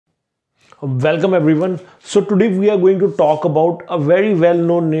Welcome everyone. So today we are going to talk about a very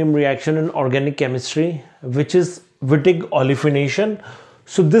well-known name reaction in organic chemistry, which is Wittig olefination.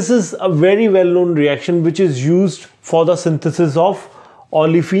 So this is a very well-known reaction which is used for the synthesis of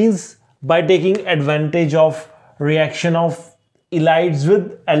olefins by taking advantage of reaction of ylides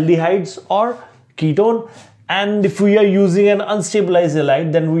with aldehydes or ketone. And if we are using an unstabilized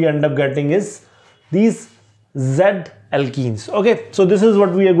ylide, then we end up getting is these Z alkenes. Okay, so this is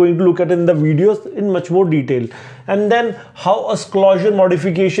what we are going to look at in the videos in much more detail. And then how a Schlosser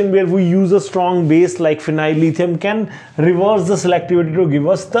modification where we use a strong base like phenyl lithium can reverse the selectivity to give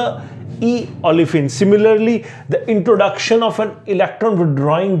us the E-olefin. Similarly, the introduction of an electron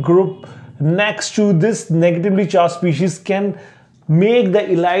withdrawing group next to this negatively charged species can make the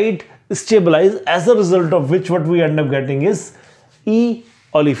ylide stabilize, as a result of which what we end up getting is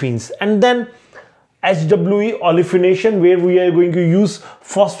E-olefins. And then HWE olefination, where we are going to use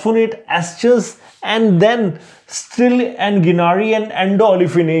phosphonate esters, and then still and Gennari and Ando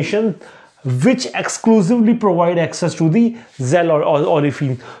olefination, which exclusively provide access to the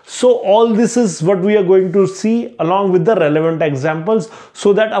Z-olefin. So all this is what we are going to see along with the relevant examples,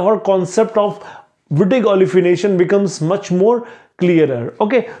 so that our concept of Wittig olefination becomes much more clearer.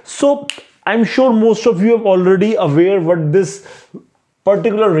 Okay, so I'm sure most of you are already aware what this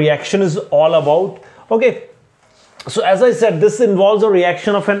particular reaction is all about. Okay, so as I said, this involves a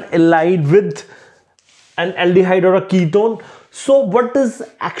reaction of an ylide with an aldehyde or a ketone. So what is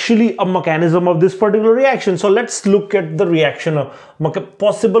actually a mechanism of this particular reaction? So let's look at the reaction of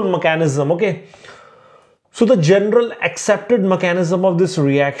possible mechanism. Okay, so the general accepted mechanism of this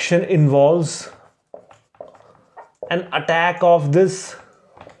reaction involves an attack of this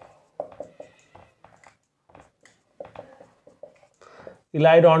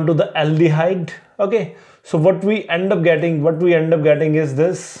ylide onto the aldehyde. Okay, so what we end up getting is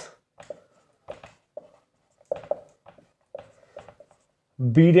this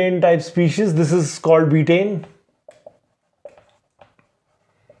betaine type species. This is called betaine.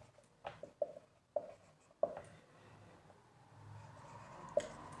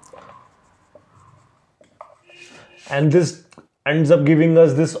 And this ends up giving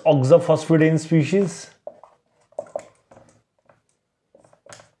us this oxaphosphatane species.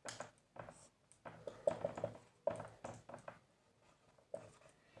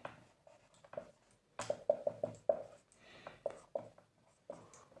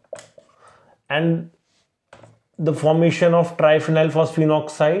 And the formation of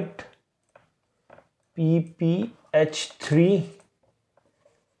triphenylphosphenoxide PPH3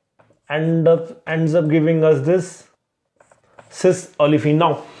 ends up giving us this cis-olefin.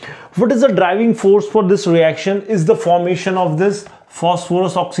 Now, what is the driving force for this reaction is the formation of this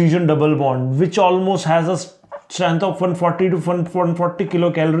phosphorus oxygen double bond, which almost has a strength of 140 to 140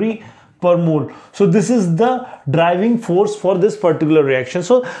 kilocalorie per mole. So this is the driving force for this particular reaction.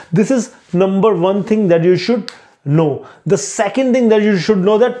 So this is number one thing that you should know. The second thing that you should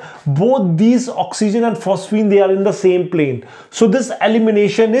know, that both these oxygen and phosphine, they are in the same plane. So this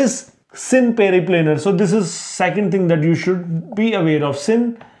elimination is syn periplanar. So this is second thing that you should be aware of,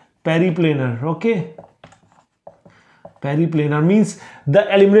 syn periplanar. Okay, periplanar means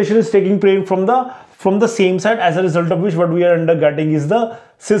the elimination is taking place from the same side, as a result of which what we are under getting is the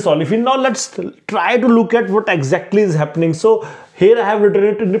cis-olefin. Now let's try to look at what exactly is happening. So here I have written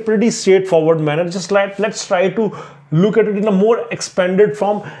it in a pretty straightforward manner. Just like let's try to look at it in a more expanded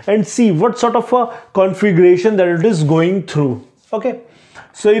form and see what sort of a configuration that it is going through. Okay,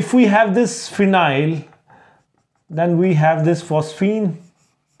 so if we have this phenyl, then we have this phosphine,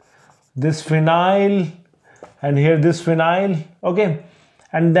 this phenyl, and here this phenyl. Okay,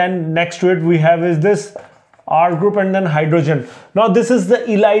 and then next to it we have is this R group and then hydrogen. Now this is the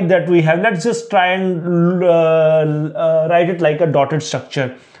ylide that we have. Let's just try and write it like a dotted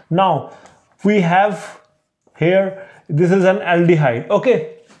structure. Now we have here, this is an aldehyde.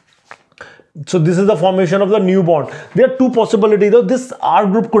 Okay, so this is the formation of the new bond. There are two possibilities, though. This R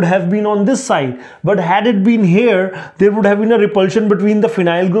group could have been on this side, but had it been here, there would have been a repulsion between the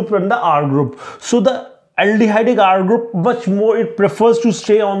phenyl group and the R group. So the aldehydic R group much more, it prefers to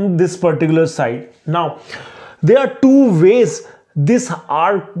stay on this particular side. Now there are two ways this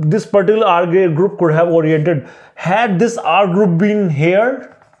particular R group could have oriented. Had this R group been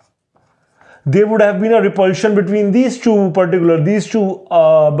here, there would have been a repulsion between these two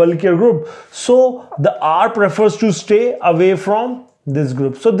bulkier group. So the R prefers to stay away from this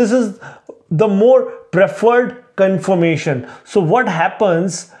group. So this is the more preferred conformation. So what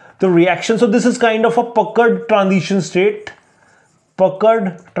happens, the reaction, so this is kind of a puckered transition state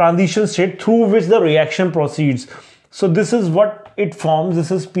through which the reaction proceeds. So this is what it forms.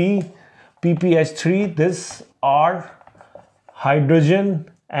 This is P PPH3, this R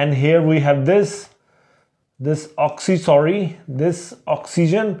hydrogen, and here we have this oxygen,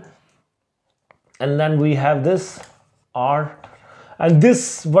 and then we have this R, and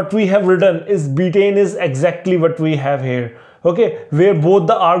this what we have written is butane is exactly what we have here. Okay, where both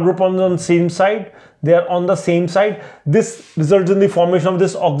the R group on the same side, they are on the same side. This results in the formation of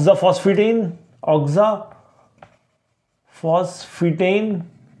this oxaphosphetane,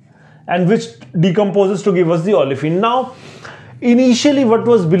 and which decomposes to give us the olefin. Now, initially what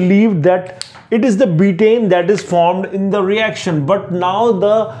was believed that it is the butane that is formed in the reaction, but now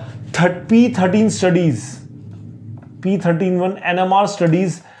the P13 studies, P13 NMR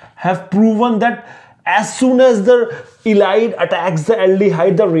studies have proven that as soon as the ylide attacks the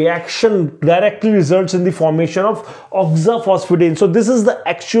aldehyde, the reaction directly results in the formation of oxaphosphetane. So this is the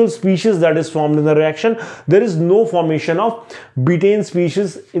actual species that is formed in the reaction. There is no formation of butane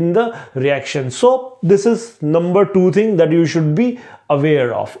species in the reaction. So this is number 2 thing that you should be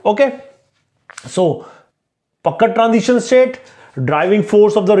aware of. Okay, so pucker transition state, driving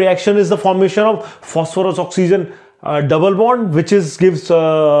force of the reaction is the formation of phosphorus oxygen double bond, which gives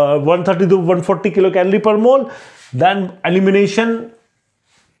 130 to 140 kilocalorie per mole. Then elimination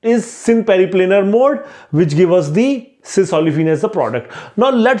is syn periplanar mode, which give us the cis olefin as the product.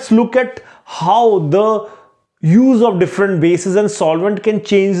 Now let's look at how the use of different bases and solvent can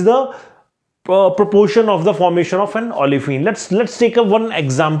change the proportion of the formation of an olefin. Let's take one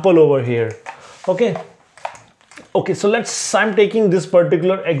example over here. Okay, so I'm taking this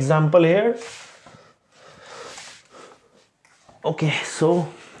particular example here. Okay, so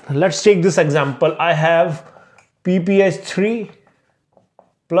let's take this example. I have PPH3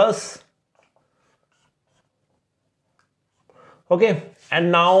 plus, okay,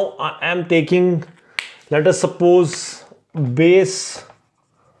 and now I am taking, let us suppose, base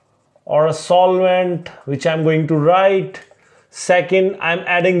or a solvent, which I'm going to write. Second, I'm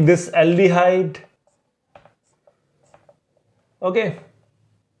adding this aldehyde. Okay,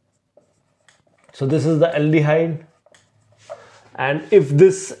 so this is the aldehyde, and if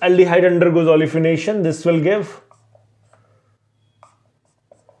this aldehyde undergoes olefination, this will give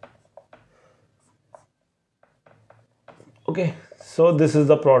okay, so this is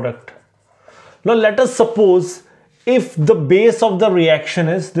the product. Now let us suppose if the base of the reaction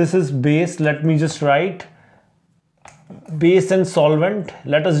is, this is base, let me just write base and solvent.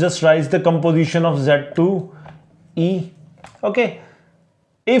 Let us just write the composition of Z2E. Okay,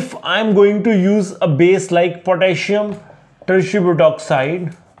 if I'm going to use a base like potassium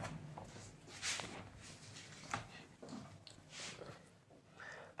tetrabutanoxide,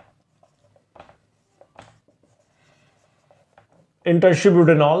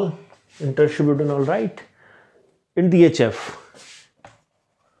 interbutanol, right, in THF,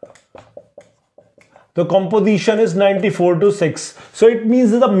 the composition is 94:6. So it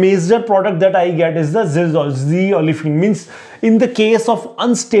means that the major product that I get is the Z-olefin. Means in the case of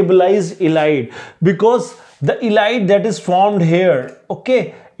unstabilized ylide, because the ylide that is formed here,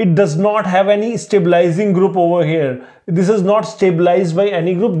 okay, it does not have any stabilizing group over here. This is not stabilized by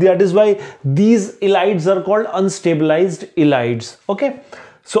any group. That is why these ylides are called unstabilized ylides. Okay,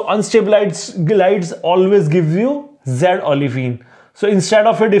 so unstabilized ylides always gives you Z-olefin. So instead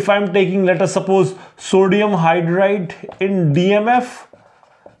of it, if I'm taking, let us suppose, sodium hydride in DMF,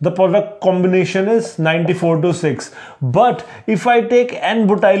 the product combination is 94:6. But if I take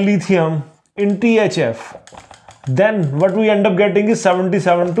N-butyl lithium in THF, then what we end up getting is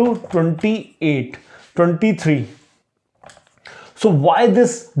 77:28, 23. So why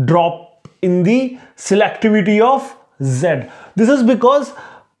this drop in the selectivity of Z? This is because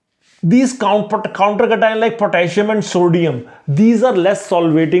these countercation like potassium and sodium, these are less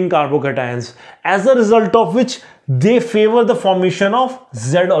solvating carbocations, as a result of which they favor the formation of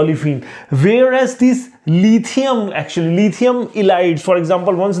Z-olefin. Whereas these lithium ylides, for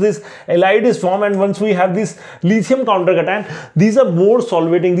example, once this ylide is formed and once we have this lithium countercation, these are more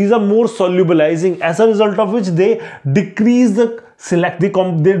solvating, these are more solubilizing, as a result of which they decrease the selectivity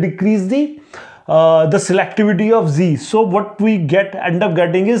of Z. So what we end up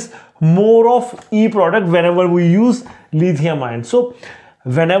getting is more of E product whenever we use lithium ion. So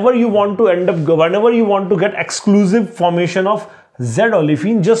whenever you want to get exclusive formation of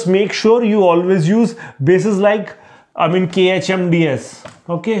Z-olefin, just make sure you always use bases like KHMDS,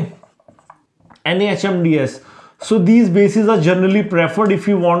 okay, NAHMDS. So these bases are generally preferred if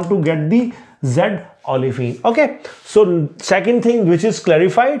you want to get the Z-olefin. Okay, so second thing which is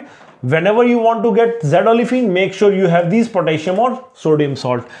clarified, whenever you want to get Z-olefin, make sure you have these potassium or sodium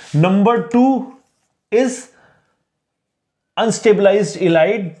salt. Number 2 is unstabilized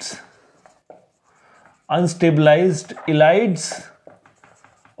ylides. unstabilized ylides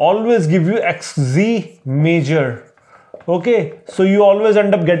always give you XZ major. Okay, so you always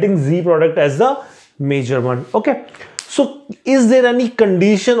end up getting Z product as the major one. Okay, so is there any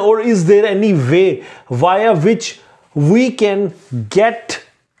condition or is there any way via which we can get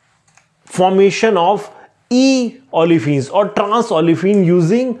formation of E-olefins or trans-olefin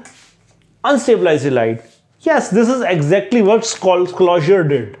using unstabilized ylide? Yes, this is exactly what Schlosser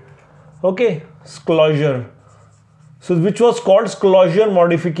did. Okay, Schlosser. So which was called Schlosser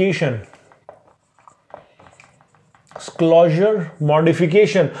modification. Schlosser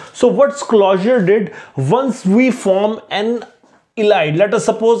modification. So what Schlosser did, once we form an ylide, let us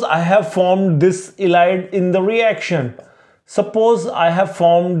suppose I have formed this ylide in the reaction. Suppose I have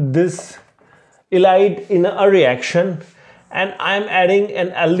formed this ylide in a reaction and I am adding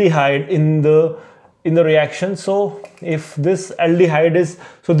an aldehyde in the reaction. So if this aldehyde is,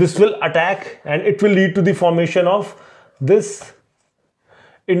 so this will attack and it will lead to the formation of this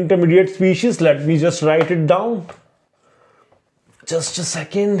intermediate species. Let me just write it down. Just a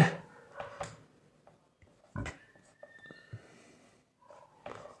second.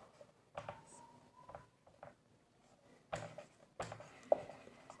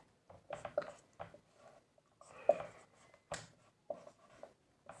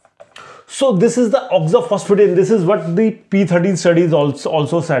 So this is the oxaphosphatine. This is what the P13 studies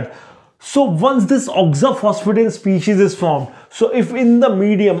also said. So once this oxaphosphatine species is formed, so if in the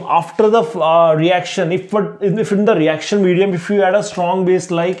medium after the reaction, if in the reaction medium, if you add a strong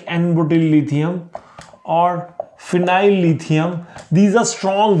base like N-butyl lithium or phenyl lithium, these are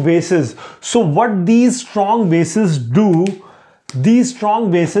strong bases. So what these strong bases do, these are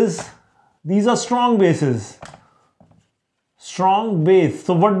strong bases. Strong base.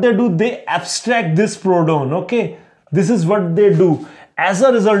 So what they do, they abstract this proton. Okay, this is what they do. As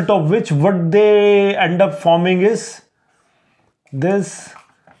a result of which, what they end up forming is this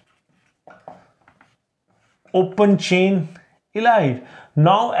open chain ylide.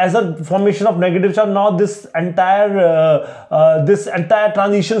 Now, as a formation of negative charge, now this entire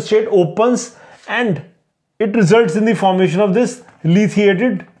transition state opens and it results in the formation of this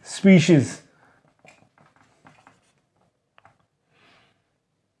lithiated species.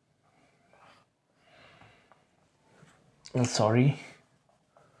 Sorry.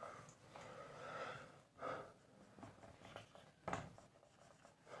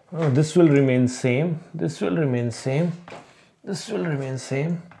 Oh, this will remain same. This will remain same. This will remain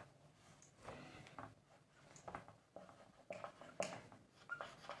same.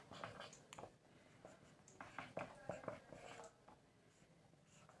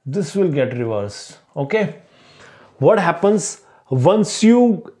 This will get reversed. Okay. What happens once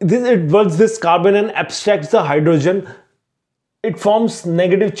this carbon and abstracts the hydrogen? It forms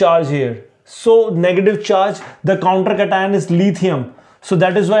negative charge here. So negative charge, the countercation is lithium. So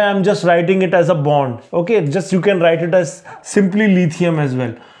that is why I'm just writing it as a bond. Okay, just you can write it as simply lithium as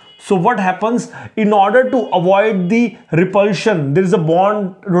well. So what happens, in order to avoid the repulsion, there is a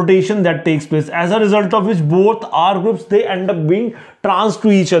bond rotation that takes place, as a result of which both R groups, they end up being trans to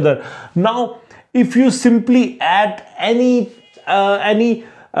each other. Now, if you simply add any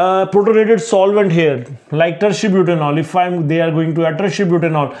protonated solvent here, like tertiary butanol, if they are going to add tertiary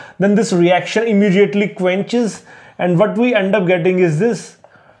butanol, then this reaction immediately quenches, and what we end up getting is this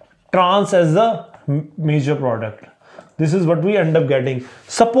trans as the major product. This is what we end up getting.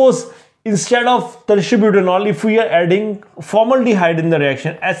 Suppose instead of tertiary butanol, if we are adding formaldehyde in the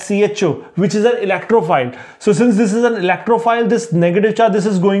reaction, HCHO, which is an electrophile. So since this is an electrophile, this negative charge, this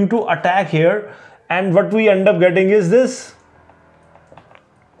is going to attack here, and what we end up getting is this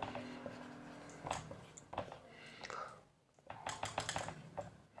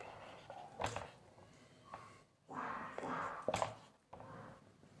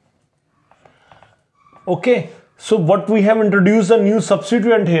okay. So what we have introduced a new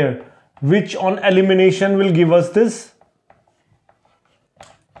substituent here, which on elimination will give us this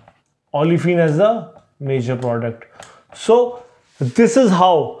olefin as a major product. So this is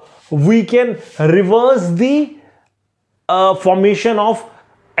how we can reverse the formation of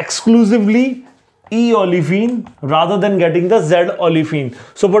exclusively E-olefin rather than getting the Z-olefin.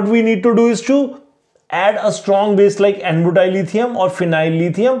 So what we need to do is to add a strong base like N-butyl lithium or phenyl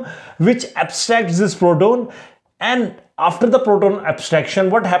lithium, which abstracts this proton. And after the proton abstraction,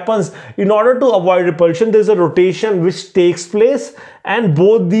 what happens, in order to avoid repulsion, there's a rotation which takes place and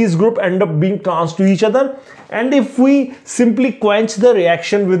both these groups end up being trans to each other. And if we simply quench the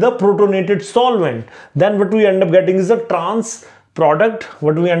reaction with a protonated solvent, then what we end up getting is a trans product,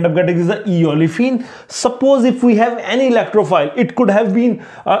 what we end up getting is the E-olefin. Suppose if we have any electrophile, it could have been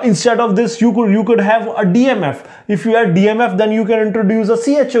instead of this you could have a DMF. If you add DMF, then you can introduce a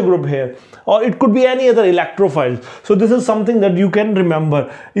CHO group here, or it could be any other electrophile. So this is something that you can remember.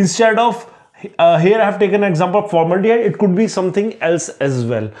 Instead of here I have taken an example of formaldehyde, it could be something else as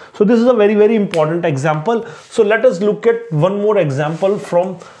well. So this is a very, very important example. So let us look at one more example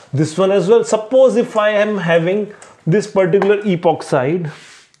from this one as well. Suppose if I am having this particular epoxide,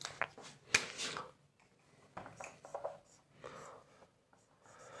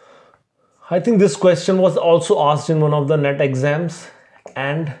 I think this question was also asked in one of the NET exams,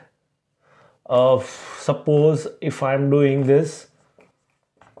 and suppose if I am doing this,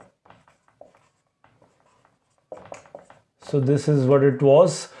 so this is what it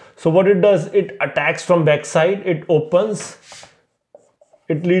was. So what it does, it attacks from backside, it opens,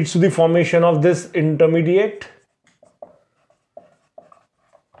 it leads to the formation of this intermediate.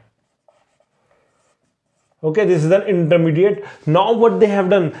 Okay, this is an intermediate. Now what they have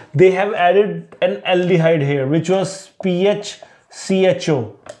done, they have added an aldehyde here, which was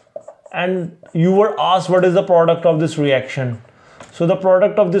PHCHO, and you were asked what is the product of this reaction. So the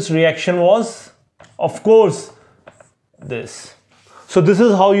product of this reaction was, of course, this. So this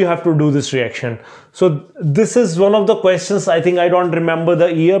is how you have to do this reaction. So this is one of the questions, I think I don't remember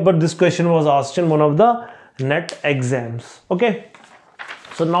the year, but this question was asked in one of the NET exams. Okay,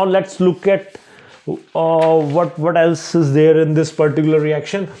 so now let's look at what else is there in this particular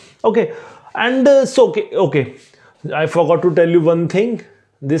reaction. Okay, and okay, I forgot to tell you one thing.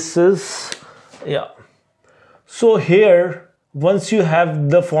 This is, yeah, so here once you have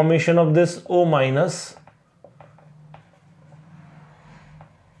the formation of this O minus,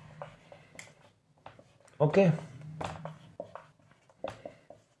 okay,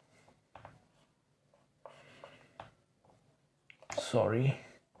 sorry,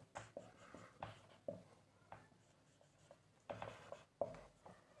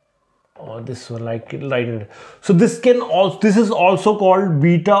 or this one, like lighted. So this can also, this is also called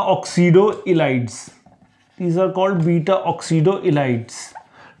beta oxidoylides. These are called beta oxidoylides.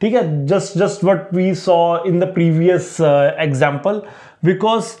 Okay, just what we saw in the previous example,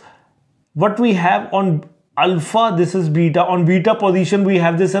 because what we have on alpha, this is beta, on beta position we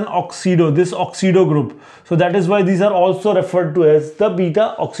have this this oxido group. So that is why these are also referred to as the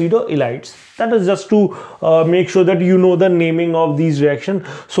beta oxidoylides. That is just to make sure that you know the naming of these reactions,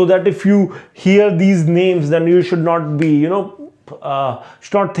 so that if you hear these names, then you should not be, you know,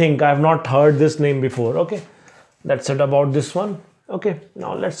 should not think I have not heard this name before. Okay, that's it about this one. Okay,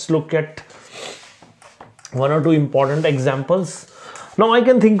 now let's look at one or two important examples. Now I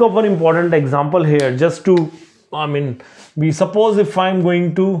can think of one important example here, just to, I mean, suppose if I'm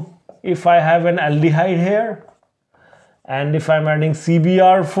going to, if I have an aldehyde here, and if I'm adding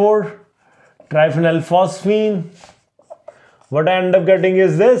CBr4, triphenylphosphine, what I end up getting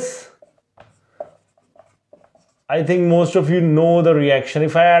is this. I think most of you know the reaction.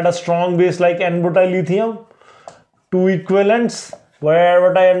 If I add a strong base like N-butyl lithium, two equivalents, where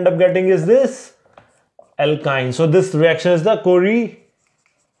what I end up getting is this alkyne. So this reaction is the Curie-Fuchs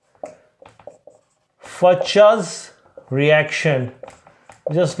reaction.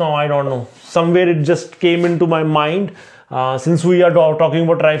 Just now, I don't know, somewhere it just came into my mind since we are talking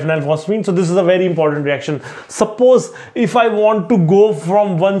about triphenylphosphine. So this is a very important reaction. Suppose if I want to go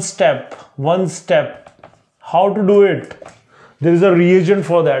from one step, how to do it? There is a reagent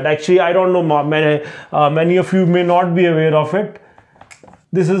for that. Actually, I don't know, many of you may not be aware of it.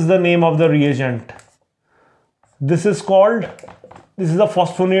 This is the name of the reagent. This is called, this is a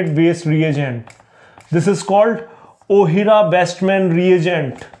phosphonate based reagent. This is called O'Hara-Bestman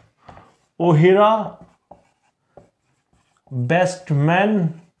reagent.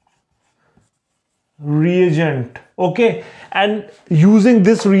 O'Hara-Bestman reagent. Okay, and using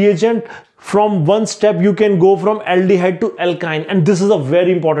this reagent, from one step you can go from aldehyde to alkyne, and this is a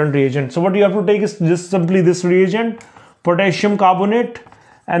very important reagent. So what you have to take is just simply this reagent, potassium carbonate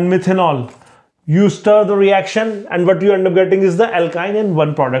and methanol. You stir the reaction, and what you end up getting is the alkyne in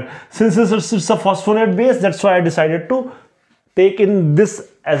one product. Since it's a phosphonate base, that's why I decided to take in this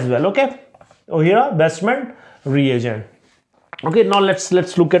as well. Okay, O'Hara-Bestman reagent. Okay, now let's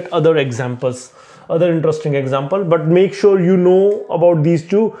look at other examples, other interesting example, but make sure you know about these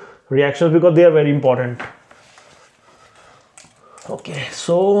two reactions because they are very important. Okay,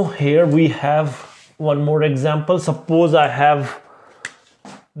 so here we have one more example. Suppose I have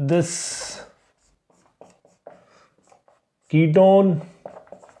this ketone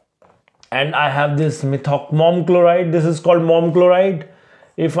and I have this mom chloride. This is called mom chloride.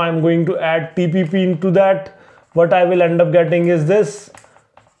 If I'm going to add TPP into that, what I will end up getting is this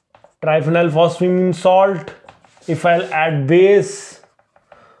triphenyl phosphine salt. If I'll add base,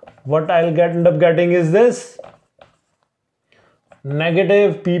 what I'll end up getting is this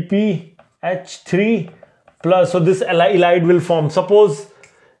negative PPH3 plus. So this halide will form. Suppose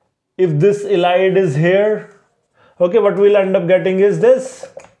if this halide is here, okay, what we'll end up getting is this.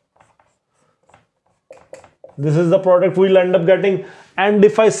 This is the product we'll end up getting. And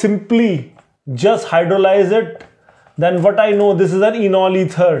if I simply just hydrolyze it, then what I know, this is an enol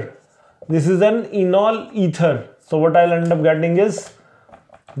ether. This is an enol ether. So what I'll end up getting is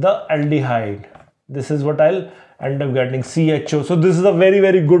the aldehyde. This is what I'll end up getting, CHO. So this is a very,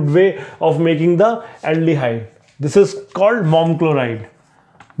 very good way of making the aldehyde. This is called mom chloride,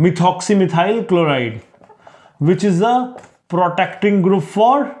 methoxymethyl chloride, which is a protecting group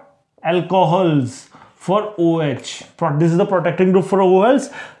for alcohols, for OH. This is the protecting group for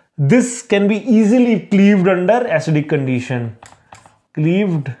OHs. This can be easily cleaved under acidic condition.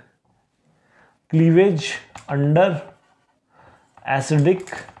 Cleavage under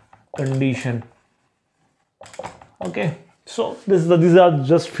acidic condition. Okay, so these are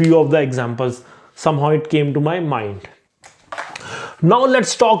just few of the examples. Somehow it came to my mind. Now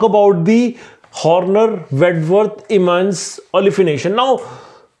let's talk about the Horner-Wadworth-Emmons olefination. Now,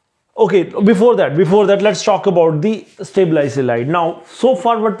 okay, before that, let's talk about the stabilized halide. Now, so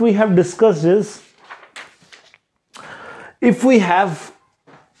far what we have discussed is, if we have,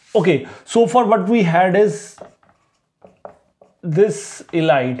 okay, so far what we had is this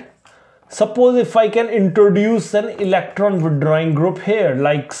halide. Suppose if I can introduce an electron withdrawing group here,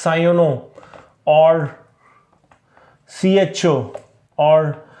 like cyano or CHO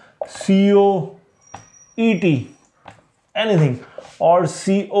or COET, anything, or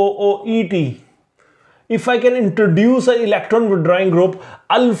COOET. If I can introduce an electron withdrawing group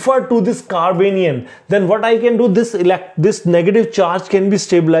alpha to this carbanion, then what I can do, this negative charge can be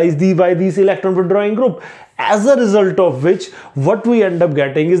stabilized by this electron withdrawing group. As a result of which, what we end up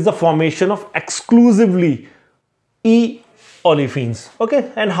getting is the formation of exclusively E-olefins.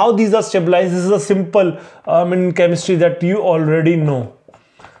 Okay, and how these are stabilized, this is a simple in chemistry that you already know.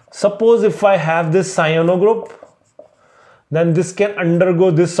 Suppose if I have this cyano group, then this can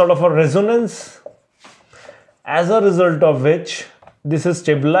undergo this sort of a resonance, as a result of which this is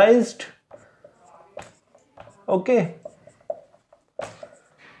stabilized. Okay,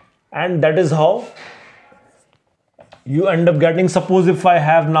 and that is how you end up getting. Suppose if I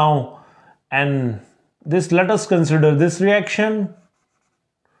have now, and this, let us consider this reaction.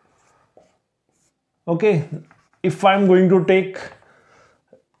 Okay, if I'm going to take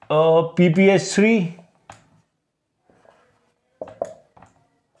PPH3,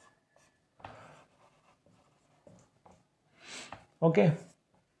 okay,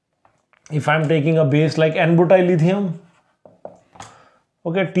 if I'm taking a base like N-butyl lithium,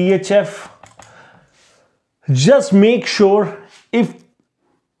 okay, THF, just make sure if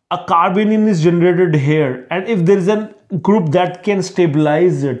a carbanion is generated here and if there is a group that can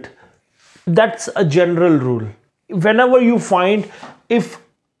stabilize it, that's a general rule. Whenever you find if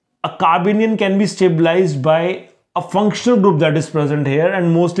a carbanion can be stabilized by a functional group that is present here,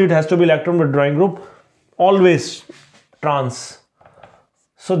 and mostly it has to be electron withdrawing group, always trans.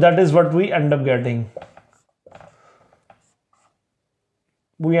 So that is what we end up getting.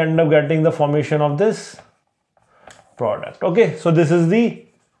 We end up getting the formation of this product. Okay, so this is the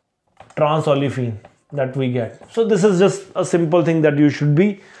trans olefin that we get. So this is just a simple thing that you should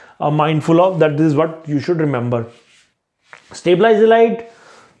be mindful of, that this is what you should remember. Stabilized halide,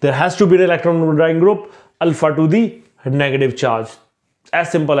 there has to be an electron withdrawing group alpha to the negative charge.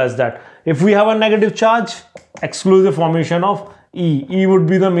 As simple as that. If we have a negative charge, exclusive formation of E would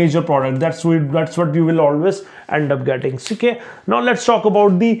be the major product. That's what you will always end up getting. Okay, now let's talk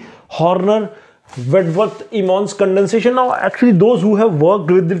about the Horner-Wadworth-Emmons condensation. Now actually those who have worked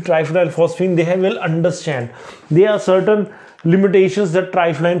with the triphenyl phosphine, they will understand there are certain limitations that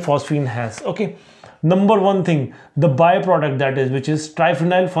triphenyl phosphine has. Okay, number one thing, the byproduct, that is, which is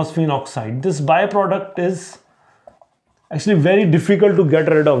triphenyl phosphine oxide. This byproduct is actually very difficult to get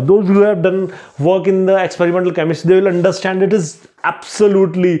rid of. Those who have done work in the experimental chemistry, they will understand it is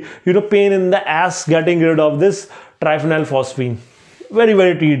absolutely, pain in the ass getting rid of this triphenyl phosphine. Very,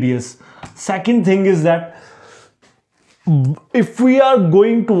 very tedious. Second thing is that if we are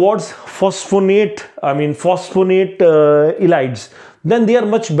going towards phosphonate halides, then they are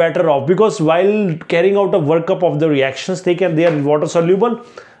much better off, because while carrying out a workup of the reactions, they are water soluble,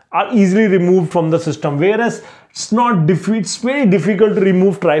 are easily removed from the system, whereas it's very difficult to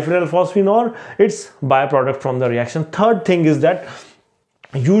remove triphenyl phosphine or its byproduct from the reaction. Third thing is that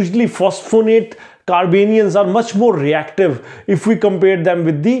usually phosphonate carbanions are much more reactive if we compare them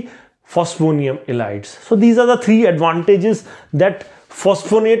with the phosphonium ylides. So these are the three advantages that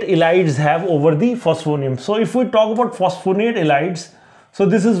phosphonate ylides have over the phosphonium. So if we talk about phosphonate ylides, so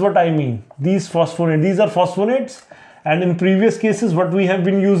this is what I mean. These are phosphonates, and in previous cases what we have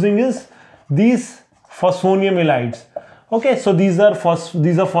been using is these phosphonium ylides. Okay, so these are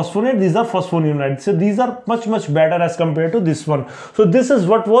phosphonate, these are phosphonium ylides. So these are much better as compared to this one. So this is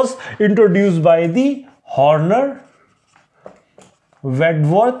what was introduced by the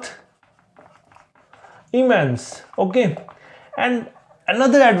Horner-Wadworth-Emmons. Okay, and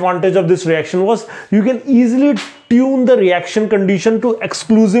another advantage of this reaction was you can easily tune the reaction condition to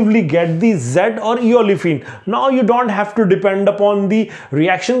exclusively get the Z or E-olefin. Now you don't have to depend upon the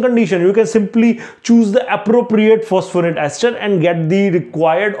reaction condition. You can simply choose the appropriate phosphonate ester and get the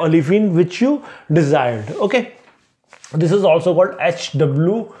required olefin which you desired. Okay, this is also called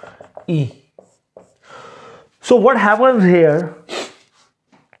HWE. So what happens here?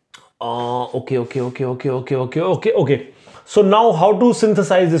 Okay. So now how to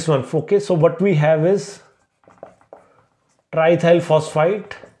synthesize this one? Okay, so what we have is triethyl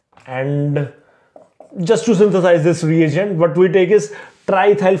phosphite, and just to synthesize this reagent, what we take is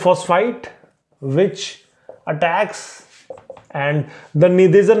triethyl phosphite, which attacks, and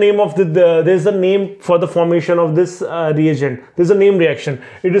there's a name of there's a name for the formation of this reagent. There's a name reaction.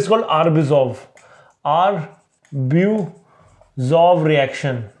 It is called Arbuzov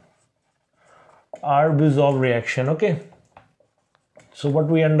reaction. Arbuzov reaction. Okay. So what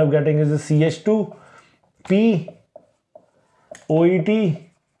we end up getting is a CH2, P, OET,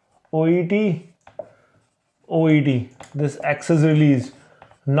 this X is released.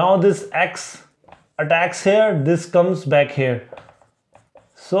 Now this X attacks here, this comes back here.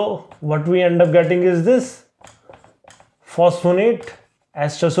 So what we end up getting is this phosphonate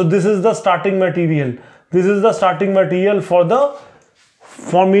ester. So this is the starting material. This is the starting material for the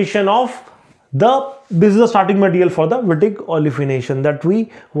formation of this is the starting material for the Wittig olefination that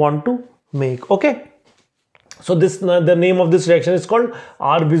we want to make. Okay. So the name of this reaction is called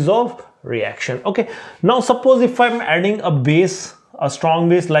Arbuzov reaction. Okay. Now suppose if I'm adding a base, a strong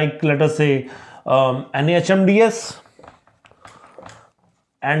base, like let us say NaHMDS,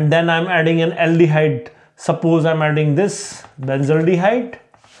 and then I'm adding an aldehyde. Suppose I'm adding this benzaldehyde,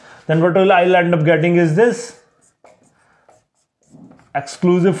 then what I'll end up getting is this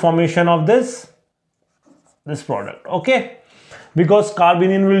exclusive formation of this product. Okay, because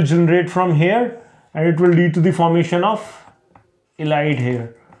carbanion will generate from here and it will lead to the formation of ylide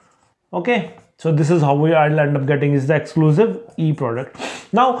here. Okay, so this is how I'll end up getting is the exclusive E product.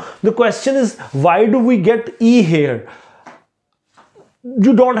 Now the question is, why do we get E here?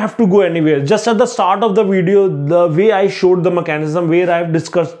 You don't have to go anywhere. Just at the start of the video, the way I showed the mechanism, where I've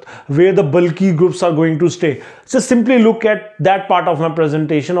discussed where the bulky groups are going to stay, just simply look at that part of my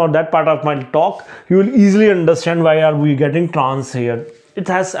presentation or that part of my talk. You will easily understand why are we getting trans here. It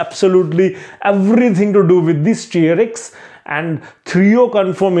has absolutely everything to do with the sterics, and trio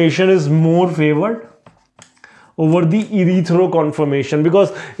conformation is more favored over the erythro conformation,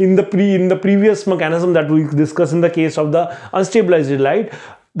 because in the previous mechanism that we discussed in the case of the unstabilized ylide,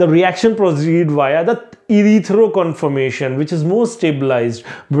 the reaction proceed via the erythro conformation, which is more stabilized,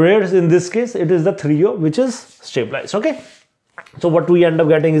 whereas in this case it is the trio which is stabilized. Okay, so what we end up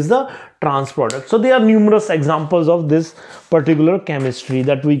getting is the trans product. So there are numerous examples of this particular chemistry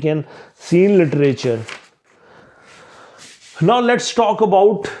that we can see in literature. Now let's talk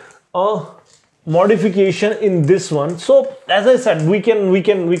about a modification in this one. So as I said, we can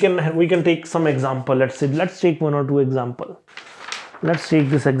take some example. Let's take one or two example. Let's take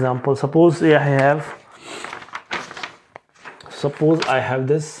this example. Suppose I have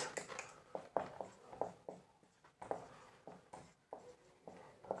this.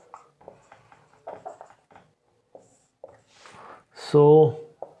 So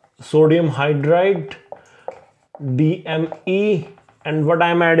sodium hydride, DME, and what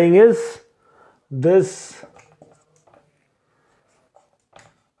I'm adding is this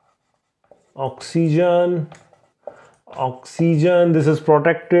oxygen, this is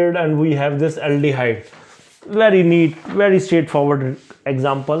protected, and we have this aldehyde. Very neat, very straightforward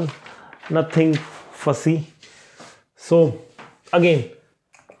example, nothing fussy. So again,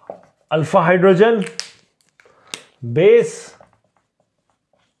 alpha hydrogen, base,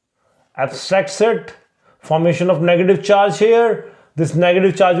 abstracts it, formation of negative charge here. This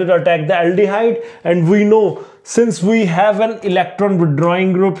negative charge will attack the aldehyde, and we know since we have an electron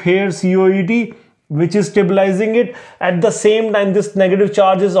withdrawing group here, COET, which is stabilizing it, at the same time this negative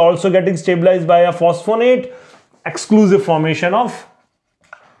charge is also getting stabilized by a phosphonate, exclusive formation of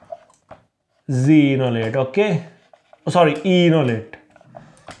Z-enolate, okay? Oh, sorry, E-enolate.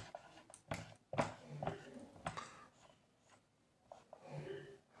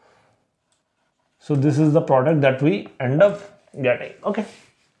 So this is the product that we end up getting, okay?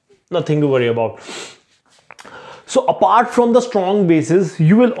 Nothing to worry about. So apart from the strong bases,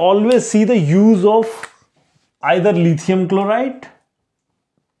 you will always see the use of either lithium chloride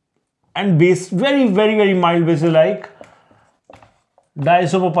and base, very mild bases like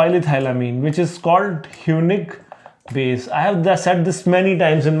diisopropylethylamine, which is called Wittig base. I have said this many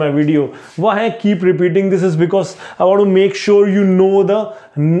times in my video. Why I keep repeating this is because I want to make sure you know the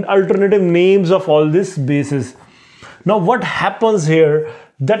alternative names of all these bases. Now what happens here,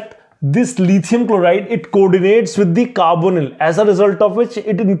 that this lithium chloride, it coordinates with the carbonyl, as a result of which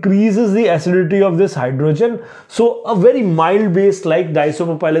it increases the acidity of this hydrogen. So a very mild base like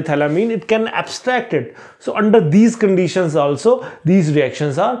diisopropylethylamine, it can abstract it. So under these conditions also, these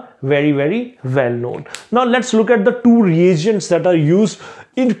reactions are very well known. Now let's look at the two reagents that are used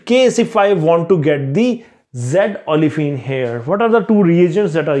in case if I want to get the Z-olefin here. What are the two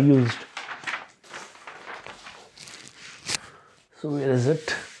reagents that are used? So where is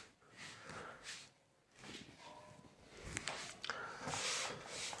it?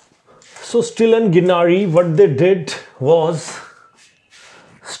 So Still and Gennari, what they did was,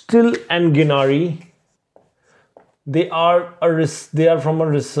 Still and Gennari, they are from a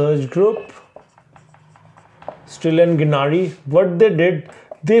research group. Still and Gennari, what they did,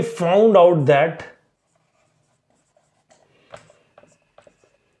 they found out that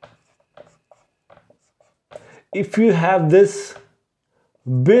if you have this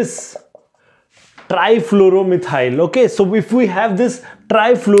bis trifluoromethyl, okay, so if we have this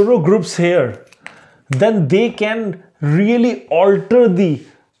trifluoro groups here, then they can really alter the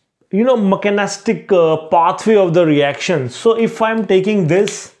mechanistic pathway of the reaction. So if I am taking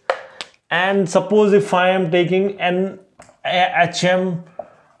this, and suppose if I am taking an HMDS,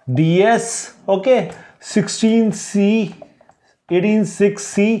 okay, 16C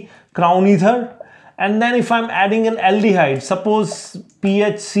 18,6C crown ether, and then if I'm adding an aldehyde, suppose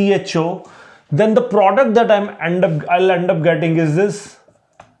PHCHO, then the product that I'll end up getting is this.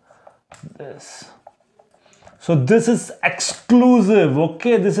 So this is exclusive,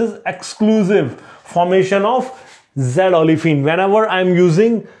 okay, this is exclusive formation of Z-olefin whenever I'm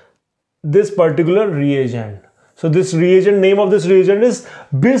using this particular reagent. So this reagent, name of this reagent is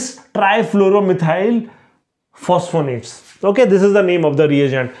bis trifluoromethyl phosphonates. Okay, this is the name of the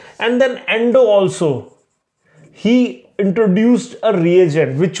reagent. And then Ando also, he introduced a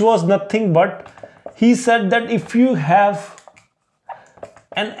reagent which was nothing but, he said that if you have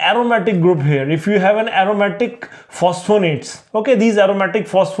an aromatic group here, if you have an aromatic phosphonates, okay, these aromatic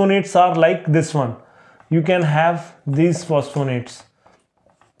phosphonates are like this one. You can have these phosphonates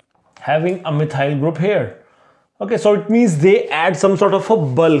having a methyl group here. Okay, so it means they add some sort of a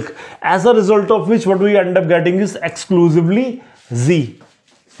bulk, as a result of which what we end up getting is exclusively Z.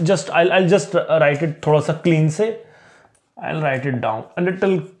 I'll just write it thoda sa clean se. I'll write it down a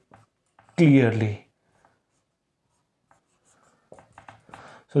little clearly.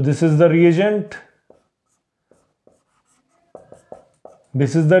 So this is the reagent.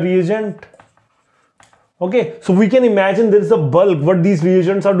 This is the reagent. Okay, so we can imagine there is a bulk. What these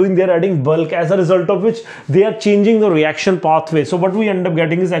reagents are doing, they are adding bulk, as a result of which they are changing the reaction pathway. So what we end up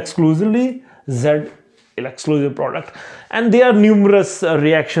getting is exclusively Z exclusive product, and there are numerous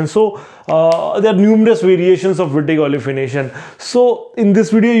reactions. So there are numerous variations of Wittig olefination. So in this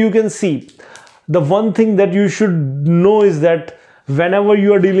video you can see the one thing that you should know is that whenever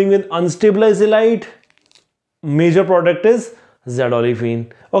you are dealing with unstabilized halide, major product is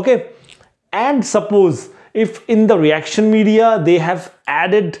Z-olefin. Okay, and suppose if in the reaction media they have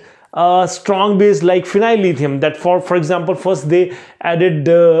added a strong base like phenyl lithium, that for example first they added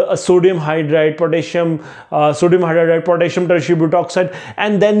a sodium hydride, potassium tertiary butoxide,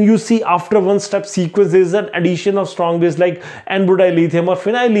 and then you see after one step sequence there is an addition of strong base like n-butyl lithium or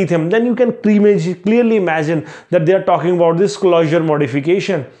phenyl lithium, then you can clearly imagine that they are talking about this Schlosser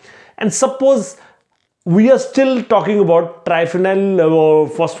modification. And suppose we are still talking about triphenyl or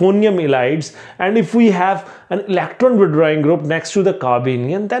phosphonium halides, and if we have an electron withdrawing group next to the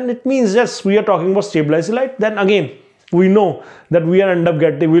carbanion, then it means yes, we are talking about stabilized halide. Then again we know that we'll end up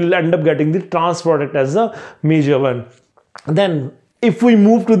getting the trans product as a major one. Then if we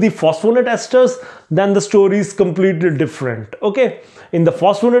move to the phosphonate esters, then the story is completely different. Okay, in the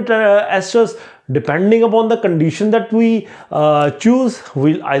phosphonate esters, depending upon the condition that we choose,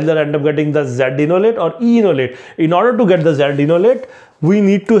 we'll either end up getting the Z-enolate or E-enolate. In order to get the Z-enolate, we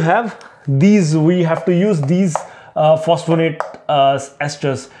need to have these, we have to use these phosphonate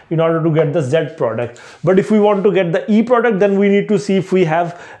esters in order to get the Z product. But if we want to get the E product, then we need to see if we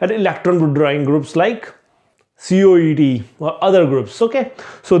have an electron withdrawing groups like COET or other groups. Okay,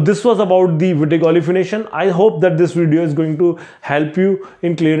 so this was about the Wittig olefination. I hope that this video is going to help you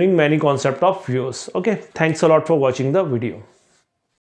in clearing many concepts of yours. Okay, thanks a lot for watching the video.